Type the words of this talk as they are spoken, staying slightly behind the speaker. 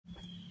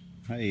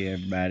Hey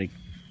everybody,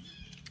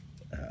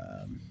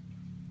 I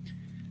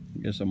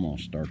guess I'm gonna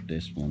start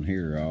this one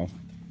here off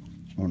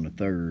on the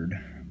third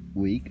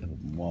week of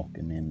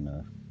walking in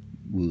the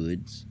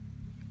woods.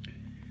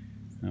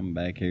 I'm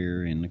back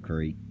here in the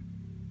creek.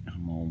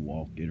 I'm gonna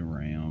walk it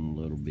around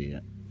a little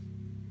bit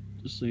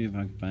to see if I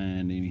can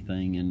find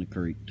anything in the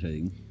creek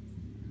too.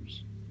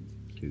 There's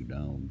two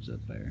dogs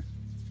up there.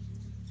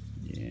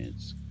 Yeah,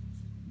 it's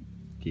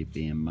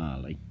Tippy and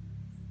Molly.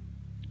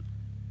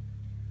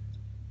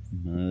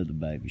 My other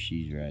baby,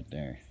 she's right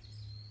there.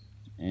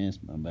 And it's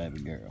my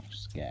baby girl,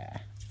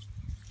 Sky.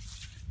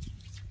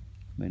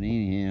 But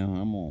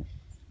anyhow,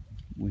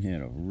 we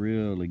had a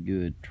really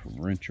good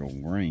torrential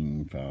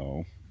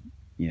rainfall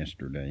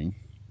yesterday.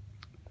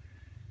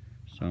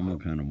 So I'm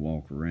gonna kind of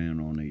walk around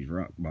on these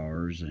rock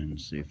bars and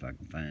see if I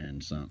can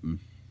find something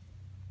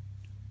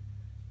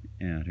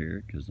out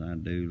here, because I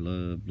do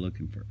love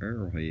looking for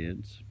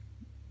arrowheads,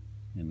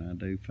 and I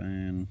do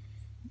find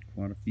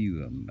quite a few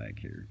of them back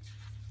here.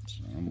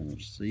 So I'm going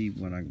to see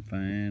what I can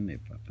find.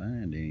 If I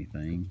find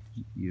anything,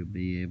 you'll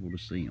be able to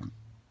see them.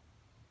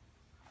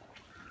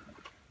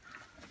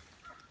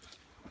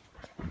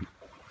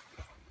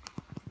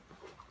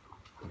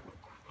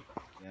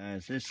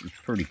 Guys, this is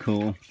pretty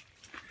cool.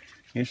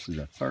 This is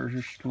the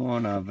first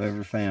one I've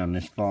ever found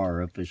this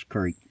far up this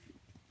creek,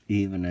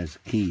 even as a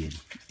kid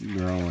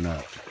growing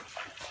up.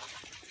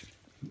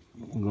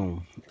 I'm going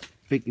to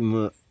pick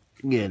him up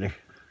together.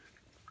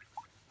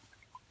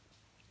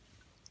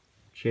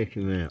 Check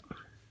him out.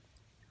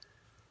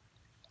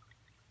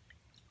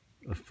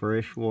 A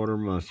freshwater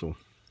mussel.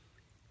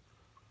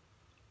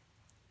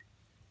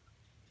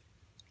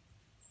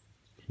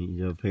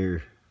 He's up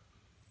here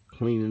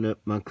cleaning up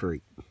my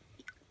creek.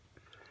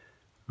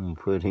 I'm gonna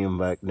put him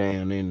back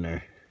down in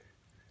there.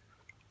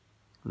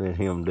 Let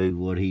him do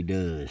what he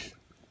does.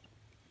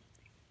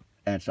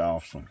 That's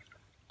awesome.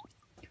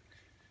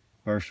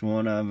 First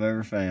one I've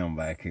ever found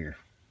back here.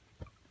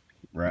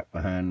 Right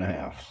behind the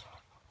house.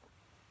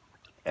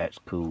 That's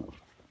cool.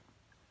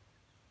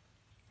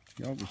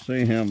 Y'all can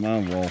see how my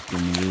walk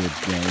in the woods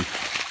goes.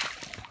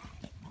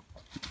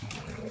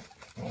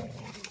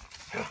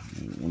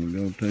 Don't want to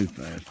go too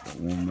fast.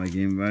 Don't want to make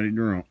anybody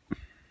drunk.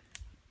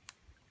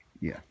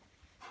 Yeah.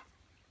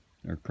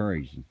 They're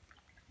crazy.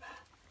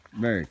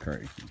 Very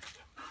crazy.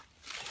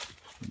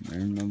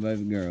 There's my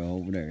baby girl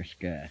over there,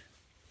 Sky.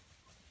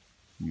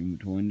 In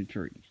between the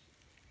trees.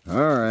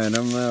 Alright,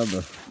 I'm out of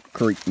the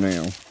creek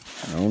now.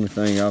 The only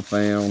thing I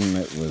found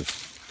that was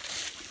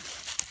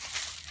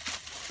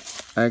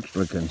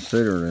actually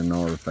considered an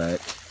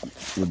artifact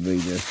would be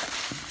this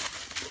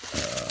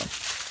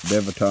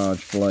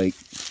devitage flake.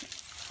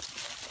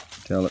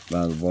 Tell it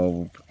by the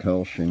vulval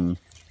percussion.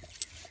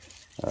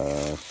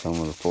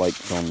 Some of the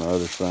flakes on the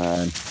other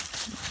side.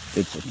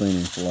 It's a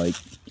thinning flake.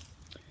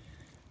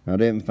 I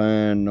didn't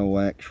find no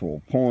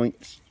actual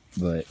points,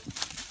 but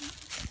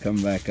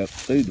come back up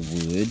through the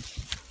woods,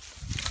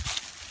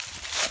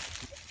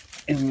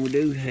 and we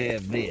do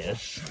have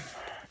this.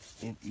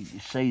 If you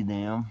can see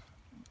them,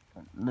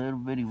 little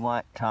bitty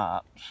white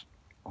tops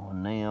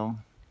on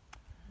them,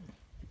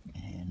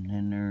 and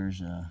then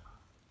there's a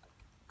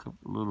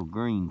couple little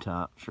green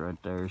tops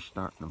right there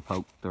starting to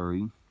poke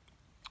through.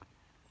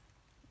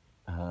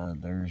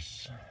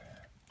 There's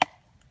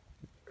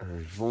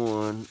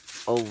one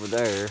over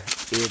there.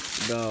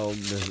 If the dog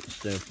doesn't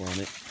step on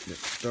it,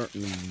 that's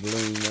starting to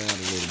bloom out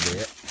a little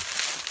bit.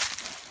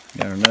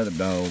 Got another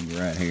dog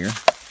right here.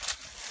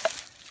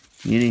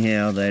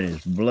 Anyhow, that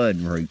is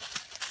Bloodroot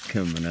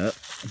coming up.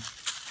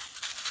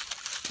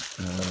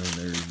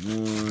 There's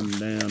one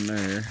down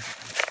there.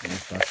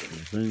 If I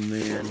can zoom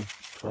in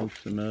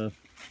close enough.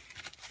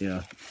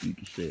 Yeah, you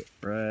can see it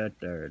right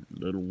there,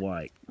 little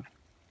white.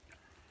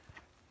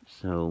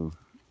 So,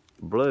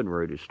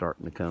 Bloodroot is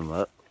starting to come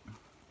up.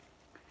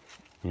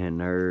 And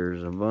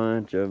there's a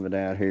bunch of it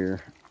out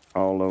here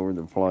all over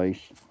the place.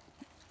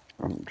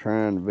 I'm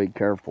trying to be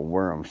careful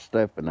where I'm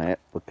stepping at,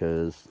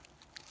 because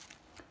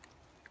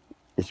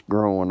it's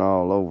growing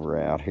all over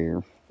out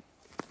here.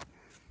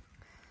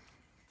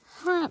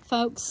 Alright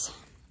folks,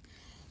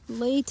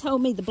 Lee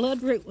told me the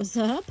bloodroot was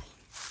up,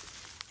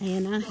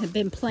 and I have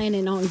been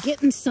planning on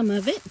getting some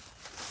of it.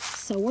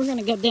 So we're going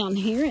to go down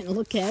here and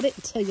look at it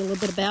and tell you a little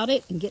bit about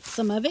it and get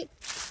some of it.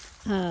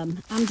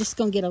 I'm just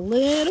going to get a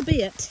little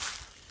bit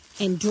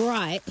and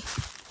dry it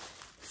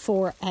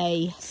for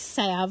a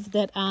salve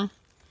that I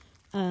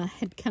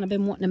had kind of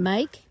been wanting to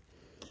make.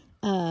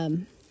 Another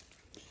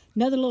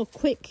little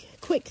quick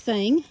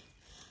thing.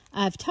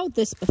 I've told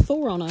this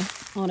before on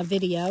a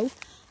video.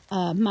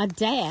 My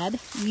dad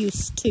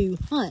used to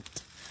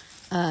hunt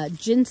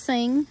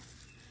ginseng,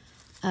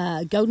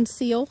 golden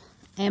seal,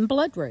 and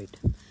bloodroot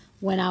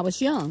when I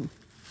was young.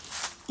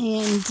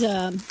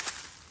 And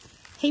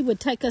he would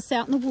take us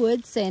out in the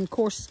woods, and of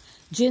course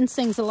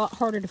ginseng's a lot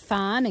harder to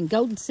find, and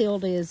golden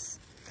seal is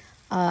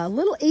a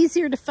little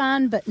easier to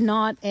find, but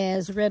not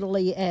as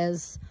readily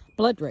as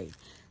bloodroot.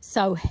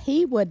 So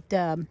he would,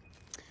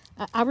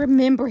 I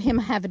remember him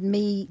having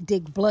me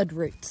dig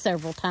bloodroot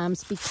several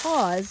times,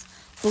 because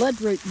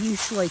Bloodroot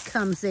usually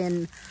comes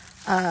in,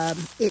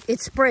 it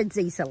spreads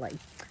easily.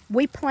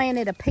 We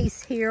planted a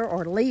piece here,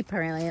 or Lee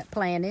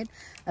planted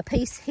a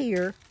piece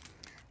here,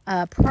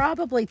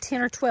 probably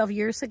 10 or 12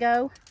 years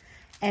ago.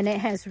 And it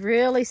has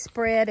really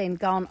spread and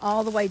gone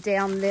all the way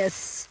down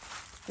this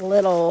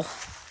little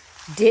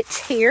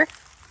ditch here.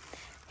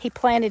 He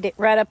planted it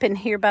right up in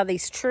here by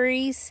these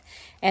trees,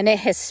 and it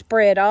has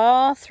spread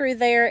all through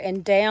there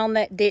and down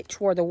that ditch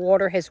where the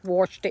water has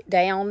washed it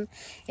down.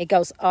 It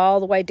goes all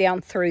the way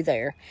down through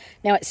there.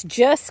 Now it's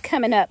just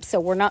coming up, so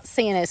we're not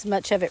seeing as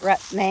much of it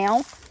right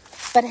now.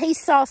 But he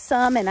saw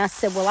some, and I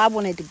said, well, I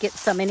wanted to get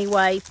some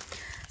anyway.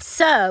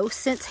 So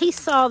since he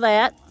saw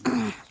that,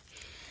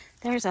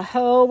 there's a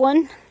whole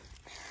one.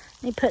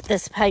 Let me put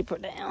this paper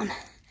down.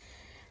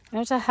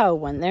 There's a whole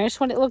one.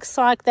 There's what it looks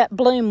like. That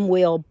bloom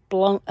will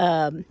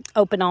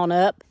open on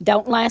up.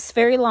 Don't last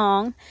very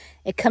long.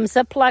 It comes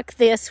up like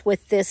this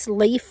with this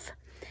leaf.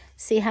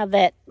 See how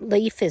that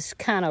leaf is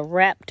kind of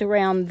wrapped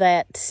around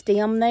that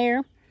stem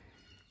there?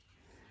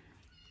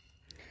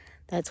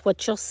 That's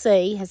what you'll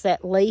see, is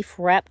that leaf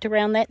wrapped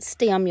around that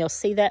stem. You'll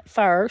see that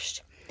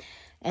first,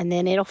 and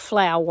then it'll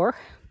flower.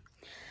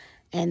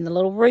 And the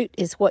little root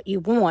is what you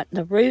want.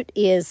 The root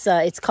is,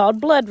 it's called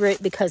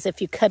bloodroot because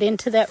if you cut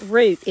into that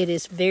root, it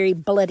is very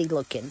bloody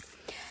looking.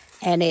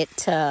 And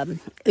it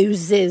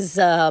oozes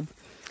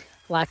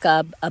like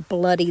a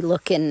bloody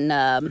looking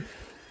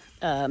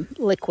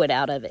liquid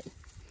out of it.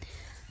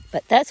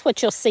 But that's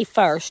what you'll see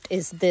first,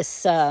 is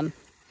this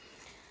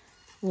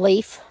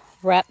leaf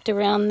wrapped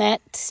around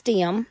that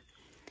stem.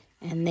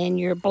 And then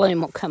your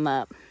bloom will come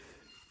up.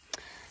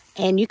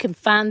 And you can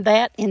find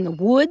that in the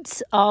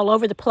woods all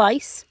over the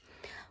place.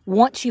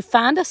 Once you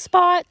find a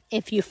spot,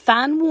 if you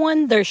find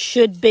one, there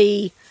should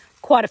be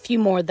quite a few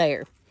more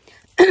there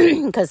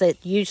because it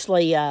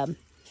usually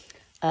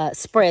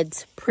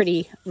spreads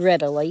pretty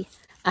readily.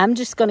 I'm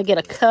just going to get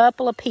a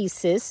couple of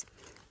pieces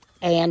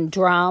and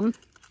dry them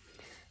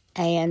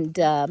and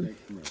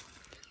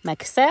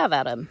make a salve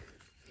out of them.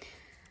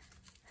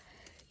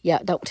 Yeah,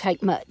 don't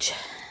take much.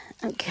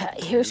 Okay,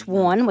 here's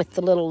one with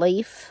the little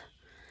leaf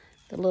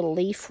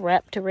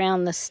wrapped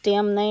around the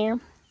stem there.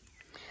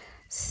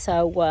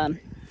 So,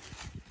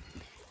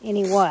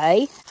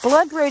 anyway,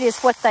 bloodroot is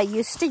what they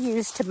used to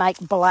use to make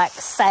black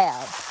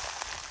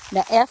salve.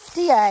 Now,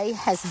 FDA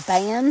has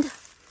banned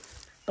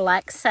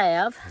black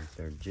salve.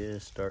 They're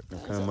just starting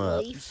to come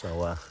up.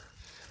 So,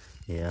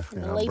 yeah.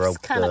 And the leaves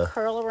kind of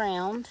curl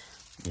around.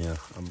 Yeah,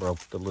 I broke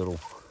the little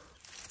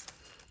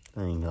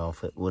thing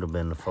off. It would have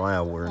been the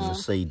flower and the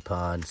seed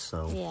pods.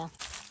 So yeah.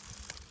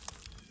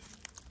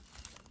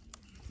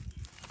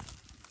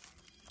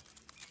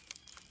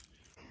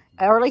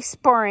 Early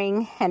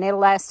spring, and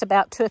it'll last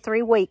about 2 or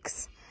 3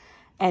 weeks,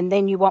 and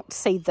then you won't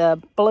see the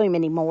bloom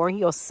anymore.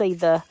 You'll see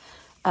the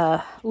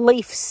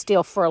leaf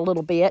still for a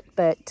little bit,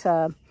 but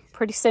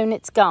pretty soon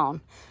it's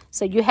gone.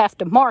 So you have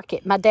to mark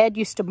it. My dad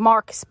used to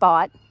mark a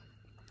spot.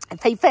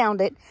 If he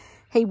found it,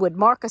 he would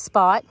mark a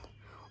spot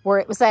where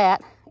it was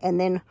at,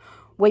 and then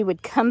we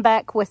would come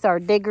back with our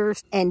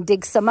diggers and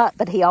dig some up.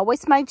 But he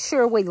always made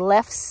sure we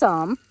left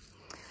some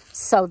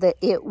so that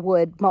it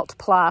would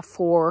multiply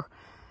for,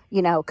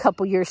 you know, a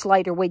couple years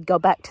later, we'd go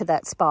back to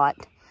that spot.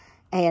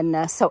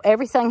 And so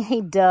everything he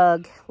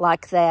dug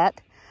like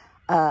that,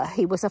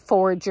 he was a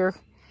forager,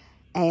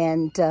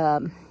 and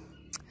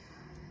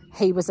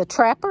he was a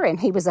trapper, and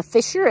he was a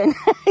fisher, and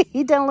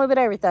he done a little bit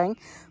of everything.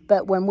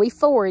 But when we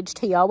foraged,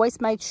 he always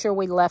made sure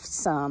we left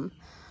some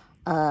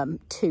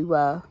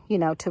to, you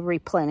know, to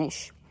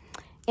replenish.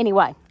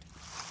 Anyway,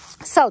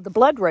 so the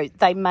bloodroot,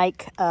 they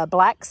make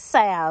black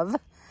salve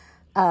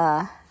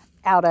out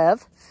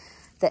of.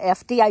 The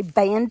FDA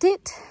banned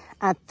it.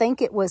 I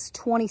think it was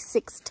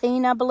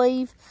 2016, I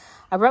believe.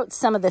 I wrote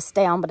some of this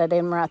down, but I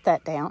didn't write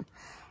that down.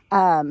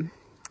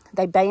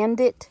 They banned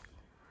it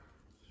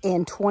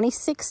in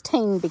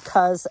 2016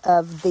 because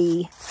of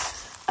the,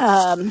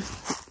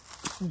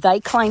 they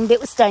claimed it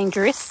was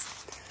dangerous.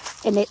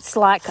 And it's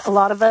like a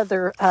lot of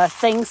other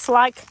things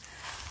like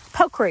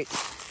pokeroot.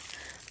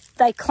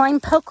 They claim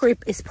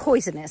pokeroot is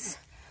poisonous,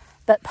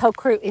 but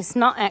pokeroot is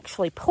not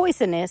actually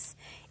poisonous.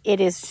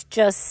 It is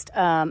just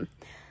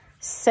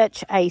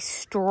such a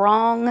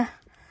strong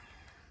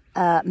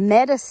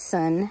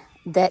medicine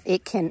that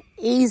it can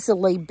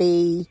easily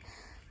be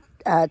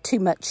too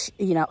much,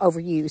 you know,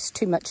 overused,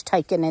 too much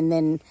taken, and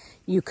then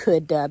you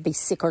could be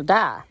sick or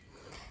die.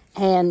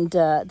 And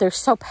they're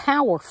so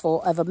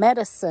powerful of a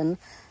medicine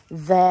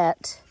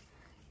that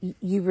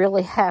you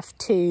really have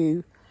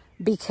to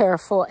be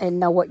careful and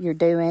know what you're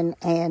doing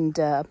and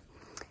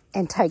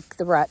take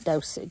the right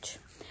dosage.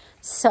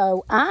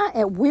 So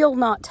I will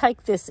not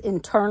take this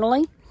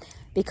internally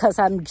because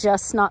I'm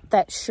just not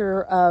that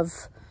sure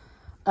of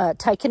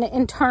taking it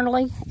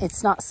internally.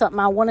 It's not something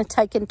I want to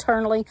take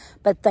internally,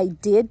 but they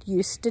did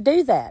used to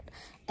do that.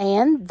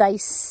 And they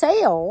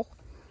sell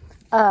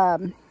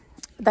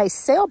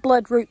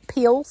bloodroot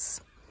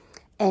pills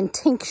and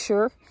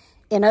tincture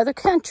in other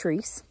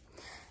countries.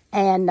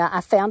 And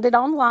I found it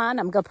online.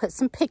 I'm going to put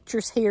some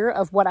pictures here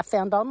of what I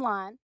found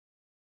online.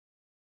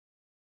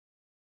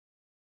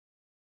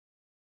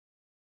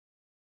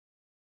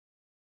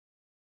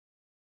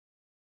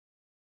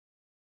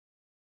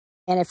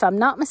 And if I'm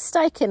not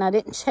mistaken, I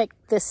didn't check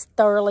this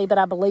thoroughly, but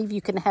I believe you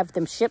can have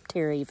them shipped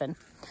here even.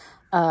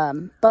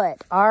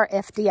 But our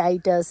FDA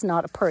does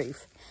not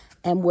approve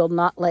and will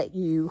not let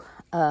you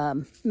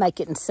make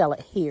it and sell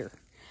it here.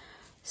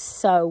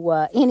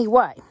 So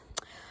anyway,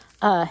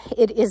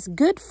 it is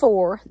good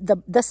for,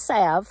 the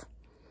salve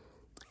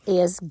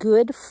is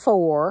good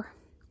for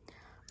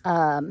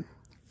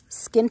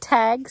skin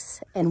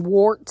tags and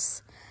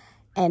warts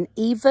and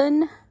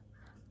even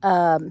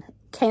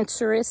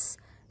cancerous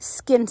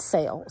skin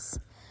cells.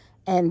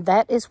 And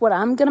that is what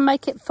I'm going to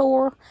make it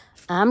for.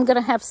 I'm going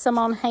to have some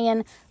on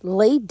hand.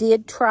 Lee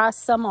did try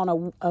some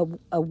on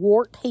a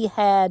wart he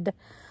had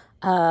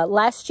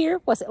last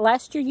year. Was it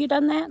last year you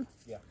done that?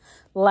 Yeah.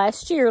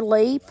 Last year,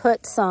 Lee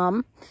put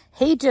some.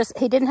 He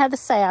didn't have the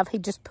salve. He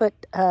just put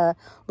a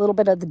little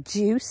bit of the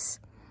juice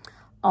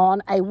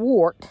on a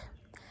wart.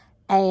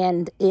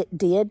 And it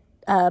did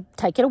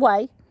take it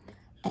away.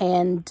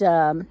 And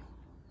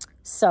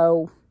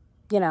so,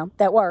 you know,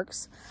 that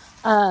works.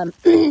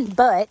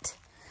 But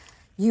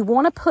you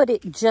want to put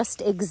it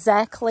just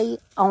exactly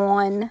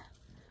on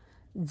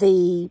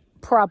the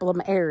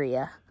problem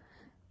area.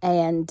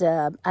 And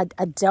I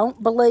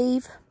don't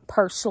believe,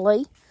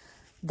 personally,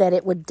 that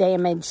it would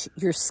damage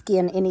your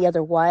skin any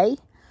other way.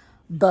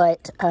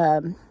 But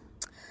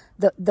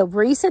the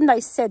reason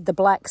they said the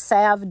black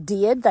salve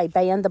they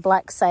banned the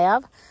black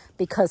salve,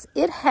 because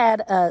it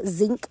had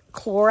zinc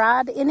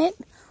chloride in it,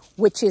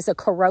 which is a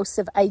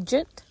corrosive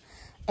agent.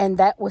 And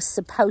that was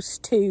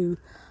supposed to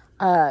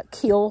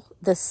kill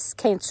the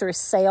cancerous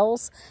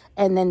cells.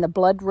 And then the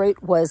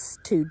bloodroot was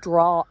to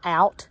draw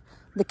out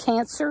the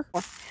cancer.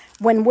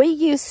 When we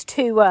used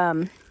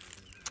to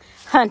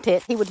hunt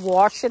it, he would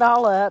wash it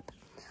all up.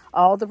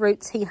 All the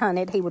roots he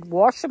hunted, he would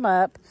wash them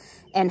up.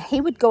 And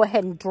he would go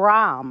ahead and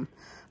dry them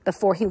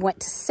before he went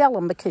to sell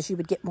them, because you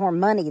would get more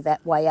money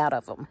that way out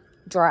of them,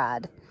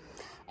 dried.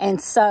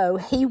 And so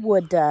he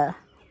would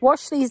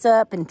wash these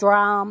up and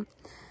dry them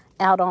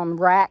out on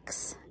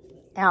racks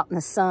out in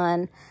the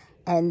sun,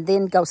 and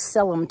then go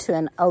sell them to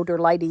an older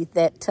lady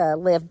that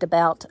lived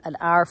about an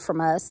hour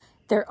from us.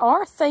 There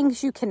are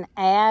things you can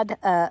add.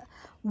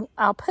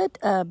 I'll put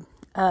a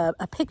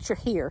picture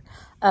here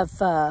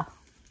of a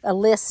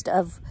list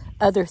of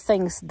other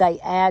things they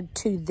add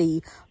to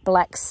the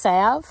black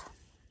salve.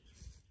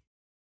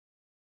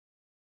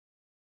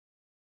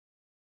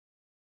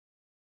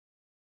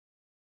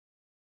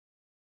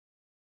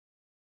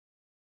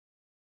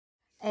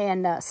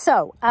 And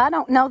so I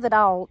don't know that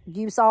I'll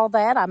use all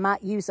that. I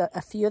might use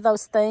a few of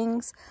those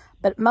things,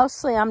 but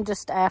mostly I'm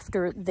just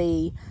after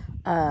the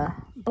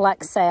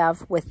black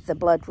salve with the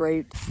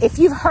bloodroot. If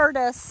you've heard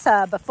us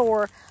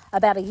before,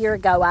 about a year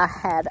ago, I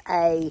had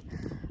a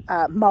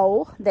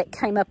mole that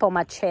came up on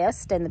my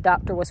chest, and the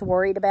doctor was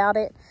worried about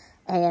it,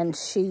 and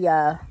she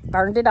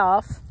burned it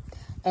off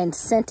and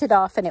sent it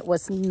off, and it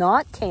was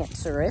not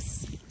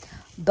cancerous,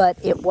 but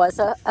it was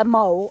a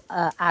mole.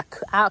 I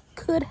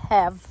could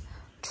have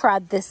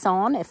tried this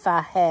on if I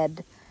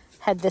had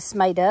this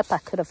made up. I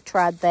could have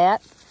tried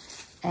that,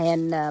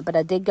 and but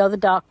I did go to the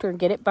doctor and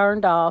get it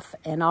burned off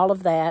and all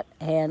of that.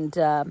 And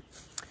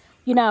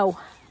you know,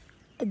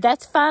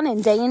 that's fine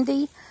and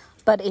dandy,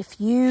 but if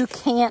you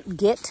can't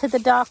get to the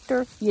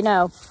doctor, you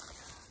know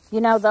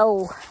the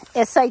old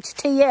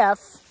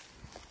SHTF,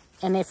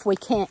 and if we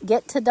can't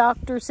get to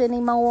doctors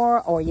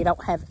anymore, or you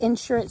don't have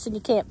insurance and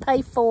you can't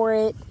pay for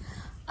it,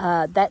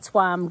 that's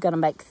why I'm going to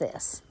make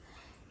this.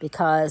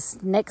 Because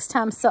next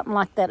time something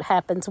like that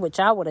happens,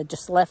 which I would have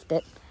just left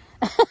it.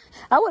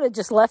 I would have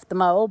just left the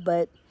mole,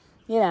 but,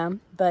 you know,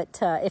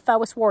 if I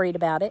was worried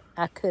about it,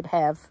 I could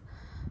have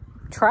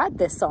tried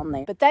this on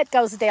there. But that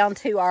goes down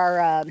to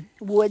our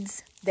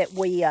woods that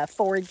we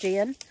forage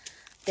in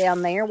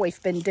down there.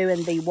 We've been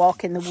doing the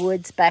walk in the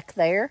woods back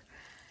there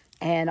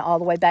and all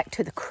the way back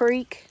to the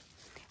creek.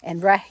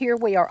 And right here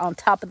we are on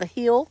top of the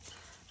hill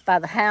by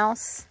the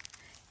house,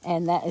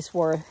 and that is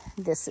where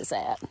this is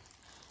at.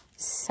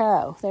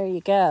 So, there you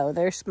go.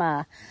 There's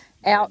my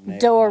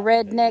outdoor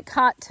redneck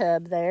hot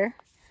tub there.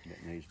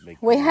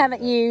 We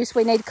haven't used.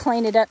 We need to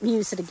clean it up and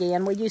use it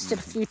again. We used it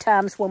a few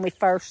times when we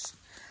first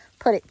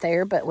put it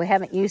there, but we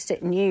haven't used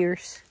it in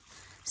years.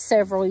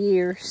 Several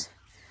years.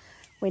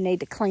 We need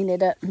to clean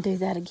it up and do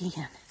that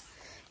again.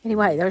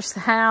 Anyway, there's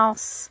the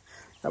house.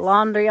 The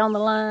laundry on the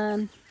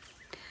line.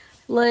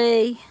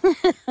 Lee.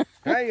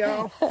 Hey,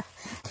 y'all.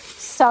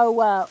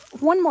 So,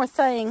 one more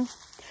thing.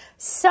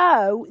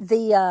 So,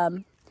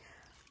 the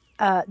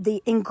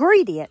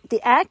ingredient,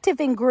 the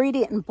active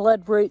ingredient in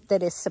bloodroot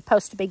that is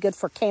supposed to be good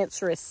for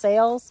cancerous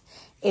cells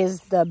is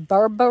the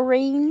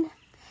berberine.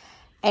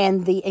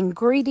 And the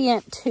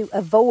ingredient to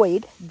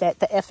avoid that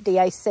the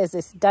FDA says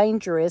is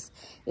dangerous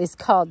is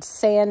called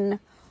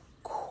sanquinarine.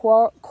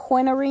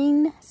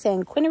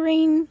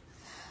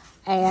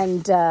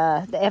 And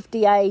the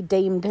FDA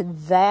deemed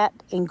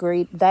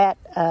that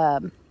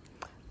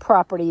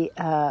property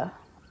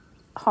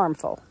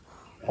harmful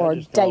or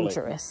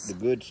dangerous. The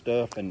good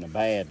stuff and the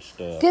bad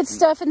stuff. Good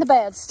stuff and the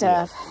bad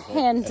stuff.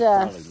 Yeah, and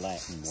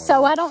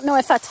so I don't know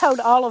if I told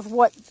all of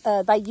what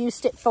they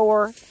used it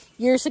for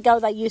Years ago,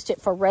 they used it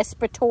for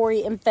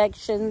respiratory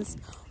infections,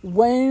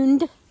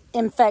 wound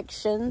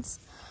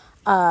infections,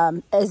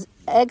 as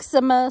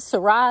eczema,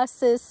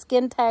 psoriasis,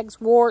 skin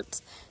tags,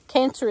 warts,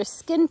 cancerous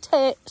skin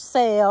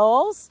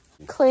cells,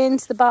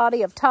 cleanse the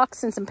body of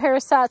toxins and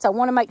parasites. I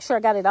want to make sure I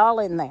got it all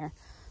in there.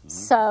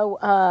 So,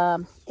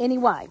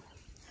 anyway,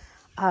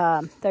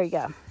 there you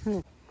go.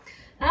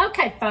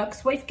 Okay,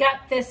 folks, we've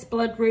got this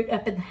Bloodroot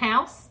up in the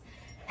house.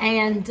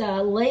 And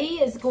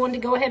Lee is going to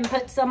go ahead and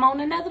put some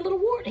on another little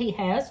wart he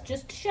has,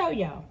 just to show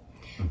y'all.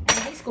 And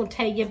he's going to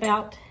tell you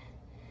about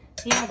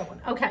the other one.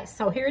 Okay,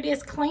 so here it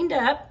is cleaned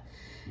up.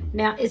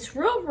 Now, it's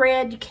real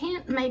red. You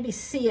can't maybe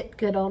see it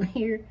good on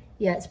here.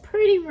 Yeah, it's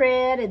pretty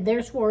red. And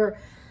there's where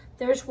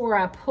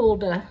I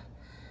pulled a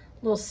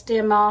little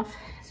stem off.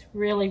 It's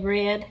really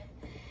red.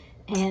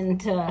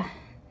 And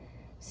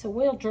so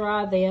we'll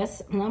dry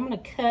this. And I'm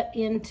going to cut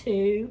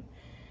into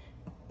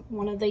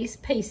one of these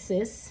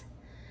pieces.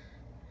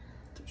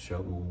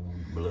 Show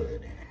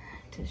blood.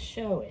 To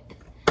show it.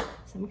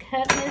 So I'm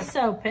cutting this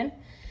open,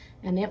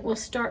 and it will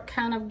start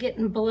kind of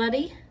getting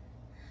bloody.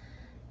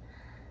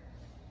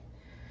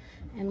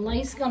 And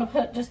Lee's going to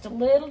put just a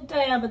little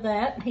dab of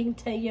that, and he can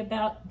tell you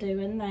about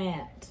doing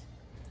that.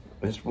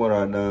 This is what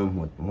I done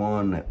with the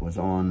one that was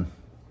on,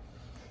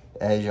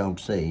 as y'all can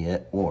see,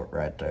 that wart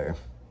right there.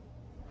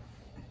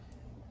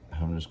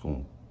 I'm just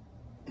going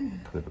to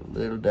put a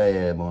little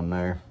dab on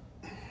there.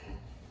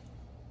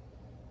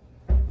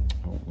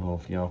 I don't know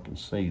if y'all can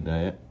see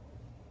that.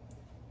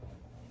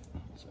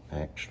 It's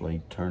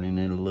actually turning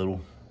in a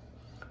little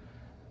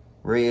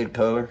red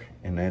color,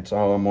 and that's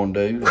all I'm gonna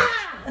do.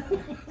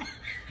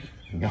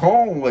 Go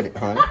on with it,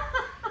 honey.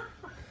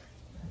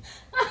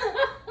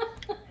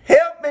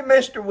 Help me,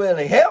 Mr.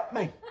 Willie, help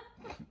me.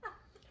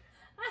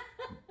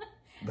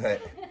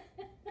 But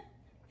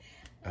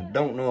I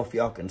don't know if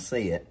y'all can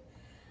see it,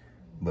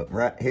 but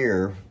right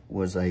here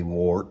was a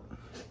wart.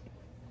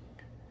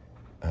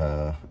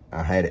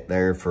 I had it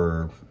there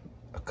for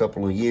a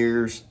couple of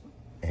years,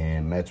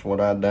 and that's what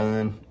I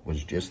done,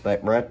 was just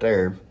that right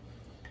there.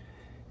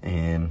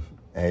 And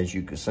as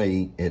you can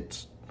see,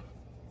 it's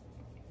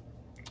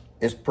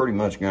pretty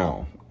much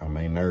gone. I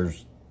mean,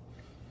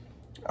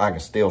 I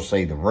can still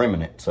see the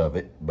remnants of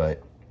it,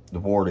 but the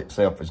wart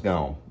itself is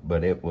gone.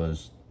 But it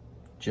was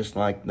just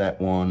like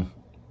that one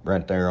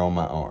right there on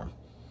my arm.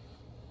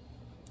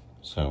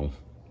 So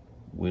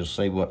we'll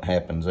see what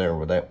happens there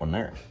with that one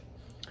there.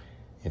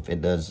 If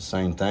it does the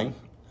same thing,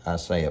 I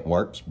say it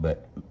works,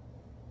 but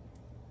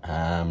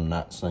I'm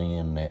not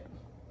saying that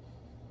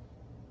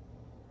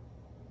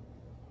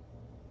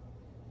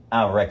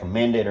I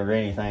recommend it or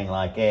anything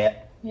like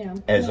that. Yeah.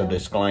 As a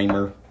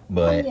disclaimer,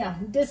 but yeah,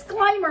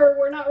 disclaimer,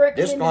 we're not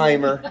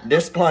recommending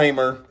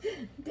disclaimer.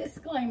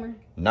 Disclaimer.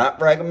 Not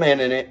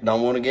recommending it.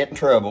 Don't want to get in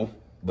trouble,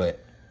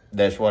 but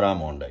that's what I'm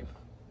gonna do.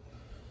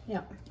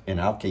 Yeah.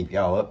 And I'll keep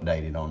y'all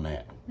updated on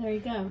that. There you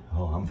go.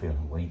 Oh, I'm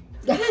feeling weak.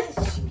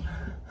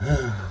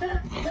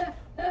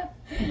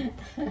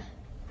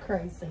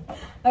 Crazy.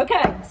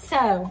 Okay,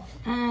 so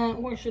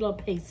where's your little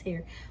piece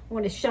here? I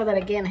want to show that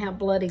again, how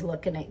bloody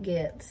looking it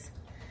gets.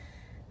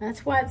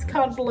 That's why it's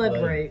called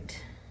Bloodroot.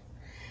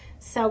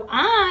 So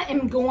I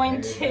am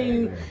going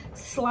to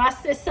slice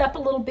this up a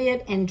little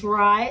bit and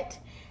dry it,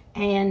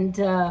 and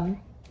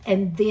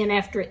then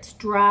after it's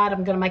dried,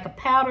 I'm going to make a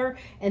powder,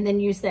 and then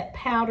use that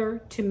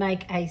powder to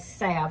make a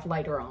salve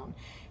later on.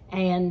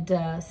 And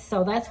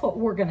so that's what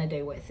we're going to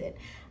do with it.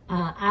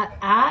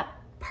 I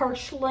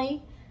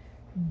personally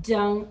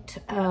don't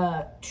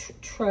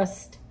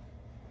trust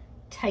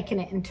taking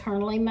it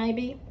internally.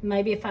 Maybe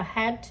if I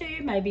had to,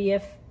 maybe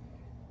if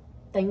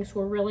things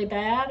were really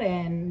bad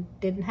and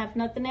didn't have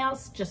nothing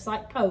else, just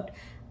like poke.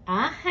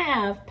 I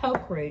have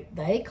poke root.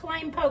 They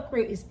claim poke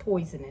root is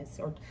poisonous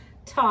or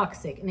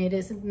toxic, and it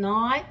is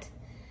not.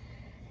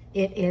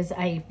 It is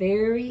a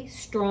very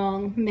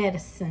strong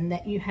medicine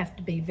that you have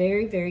to be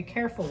very, very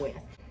careful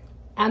with.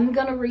 I'm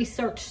going to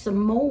research some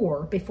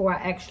more before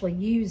I actually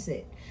use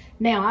it.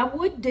 Now, I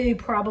would do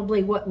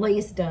probably what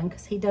Lee's done,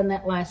 because he done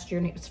that last year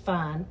and it was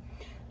fine.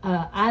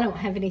 I don't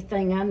have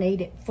anything I need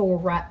it for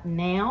right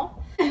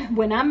now.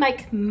 When I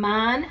make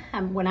mine,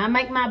 when I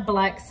make my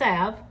black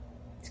salve,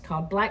 it's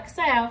called black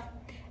salve.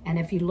 And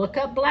if you look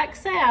up black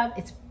salve,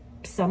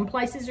 some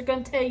places are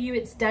going to tell you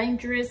it's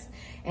dangerous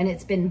and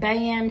it's been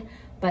banned,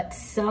 but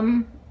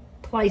some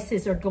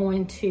places are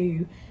going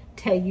to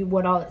tell you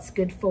what all it's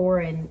good for,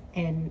 and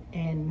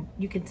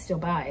you can still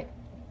buy it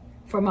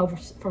from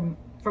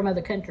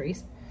other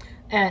countries.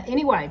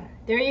 Anyway,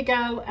 there you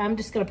go. I'm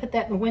just going to put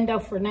that in the window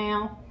for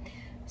now.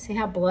 See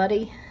how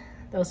bloody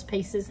those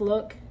pieces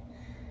look?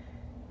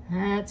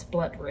 That's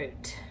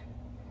Bloodroot.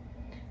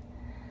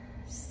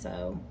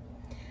 So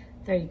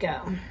there you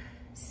go.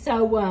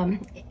 So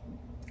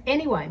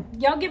anyway,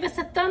 y'all give us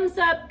a thumbs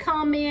up,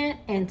 comment,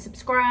 and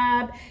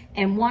subscribe,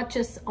 and watch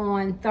us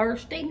on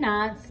Thursday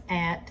nights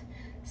at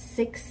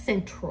 6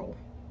 Central.